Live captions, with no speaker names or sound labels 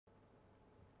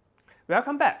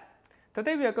Welcome back.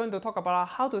 Today we are going to talk about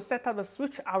how to set up the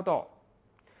switch outdoor.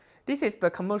 This is the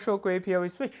commercial grade PoE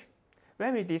switch.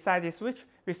 When we design this switch,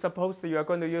 we suppose you are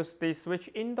going to use this switch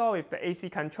indoor with the AC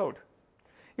controlled.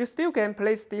 You still can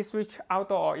place this switch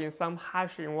outdoor or in some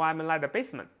harsh environment like the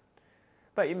basement,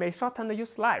 but it may shorten the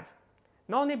use life.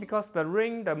 Not only because the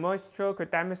rain, the moisture could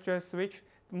damage the switch,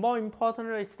 more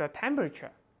importantly it's the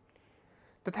temperature.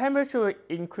 The temperature will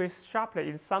increase sharply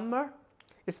in summer,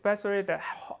 especially the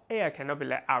hot air cannot be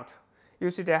let out.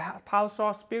 Using the power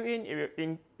source built in,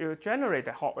 it will generate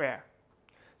the hot air.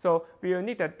 So we will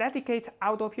need a dedicated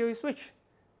outdoor PoE switch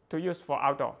to use for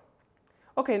outdoor.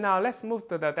 Okay, now let's move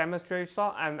to the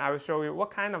demonstration and I will show you what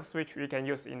kind of switch we can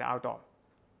use in the outdoor.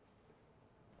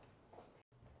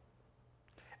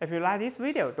 If you like this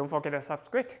video, don't forget to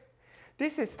subscribe.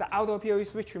 This is the outdoor PoE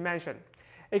switch we mentioned.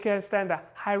 It can stand a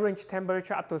high range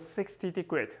temperature up to 60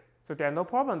 degrees, so there is no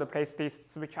problem to place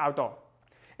this switch outdoor.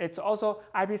 It's also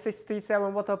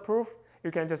IP67 waterproof.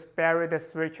 You can just bury the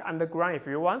switch underground if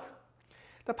you want.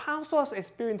 The power source is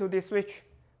built into this switch,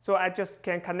 so I just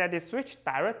can connect this switch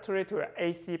directly to the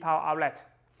AC power outlet.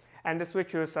 And the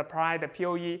switch will supply the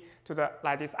PoE to the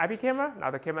like this IP camera. Now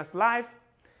the camera is live.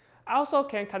 I also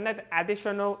can connect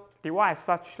additional device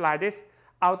such like this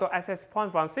outdoor access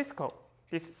point from Cisco.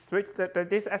 This switch,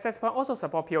 this access point also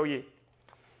support PoE.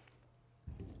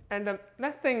 And the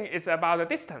next thing is about the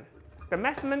distance. The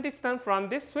maximum distance from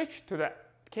this switch to the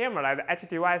camera, like the edge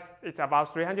device, is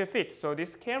about 300 feet. So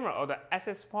this camera or the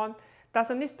access point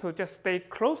doesn't need to just stay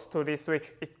close to this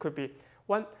switch. It could be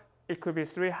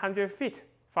 300 feet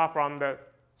far from the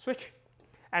switch.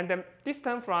 And the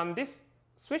distance from this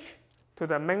switch to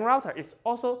the main router is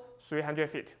also 300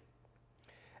 feet.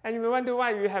 And you wonder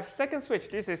why you have second switch.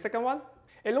 This is second one.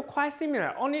 It looks quite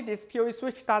similar, only this PoE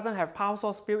switch doesn't have power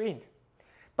source built in.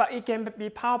 But it can be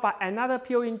powered by another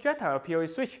PoE injector or PoE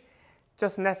switch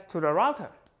just next to the router.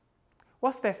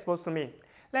 What's that supposed to mean?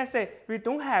 Let's say we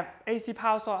don't have AC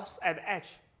power source at the edge,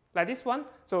 like this one.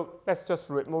 So let's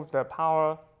just remove the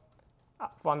power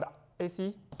from the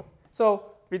AC.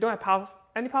 So we don't have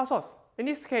any power source. In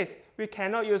this case, we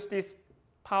cannot use this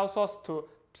power source to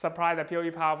supply the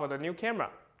PoE power for the new camera.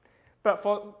 But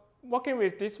for working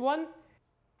with this one,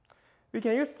 we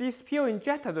can use this PoE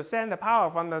injector to send the power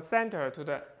from the center to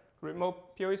the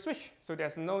remote PoE switch, so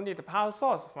there's no need the power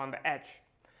source from the edge.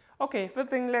 Okay, first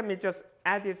thing, let me just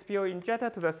add this PoE injector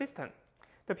to the system.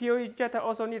 The PoE injector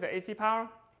also needs the AC power.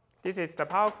 This is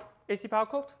the AC power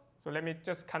code, so let me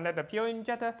just connect the PoE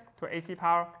injector to AC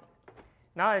power.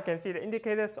 Now I can see the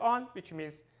indicators on, which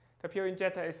means the PoE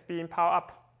injector is being powered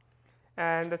up.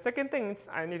 And the second thing is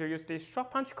I need to use this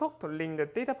short punch code to link the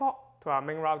data port to our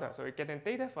main router, so we're getting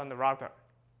data from the router.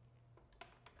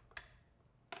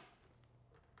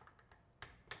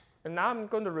 And now I'm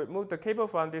going to remove the cable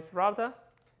from this router.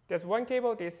 There's one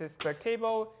cable. This is the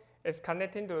cable is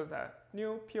connecting to the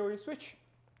new PoE switch.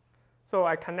 So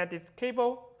I connect this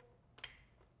cable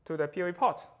to the PoE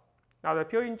port. Now the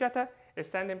PoE injector is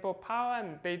sending both power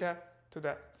and data to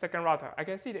the second router. I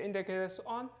can see the indicators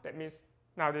on. That means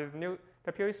now the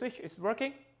PoE switch is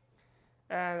working.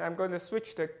 And I'm going to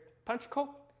switch the punch code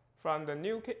from the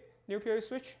new PoE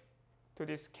switch to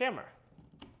this camera.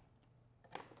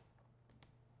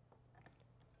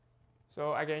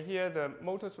 So I can hear the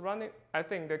motors running. I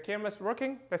think the camera is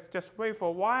working. Let's just wait for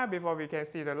a while before we can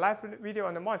see the live video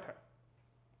on the monitor.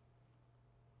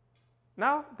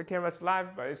 Now the camera is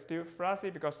live, but it's still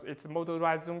fuzzy because it's a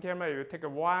motorized zoom camera. It will take a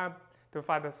while to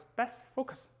find the best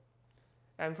focus.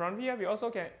 And from here, we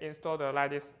also can install the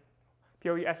like this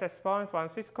PoE access point from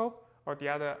Cisco or the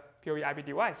other PoE IP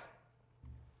device.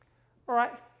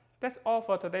 Alright, that's all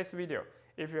for today's video.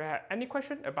 If you have any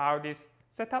question about this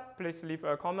setup, please leave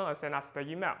a comment or send us the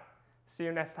email. See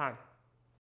you next time.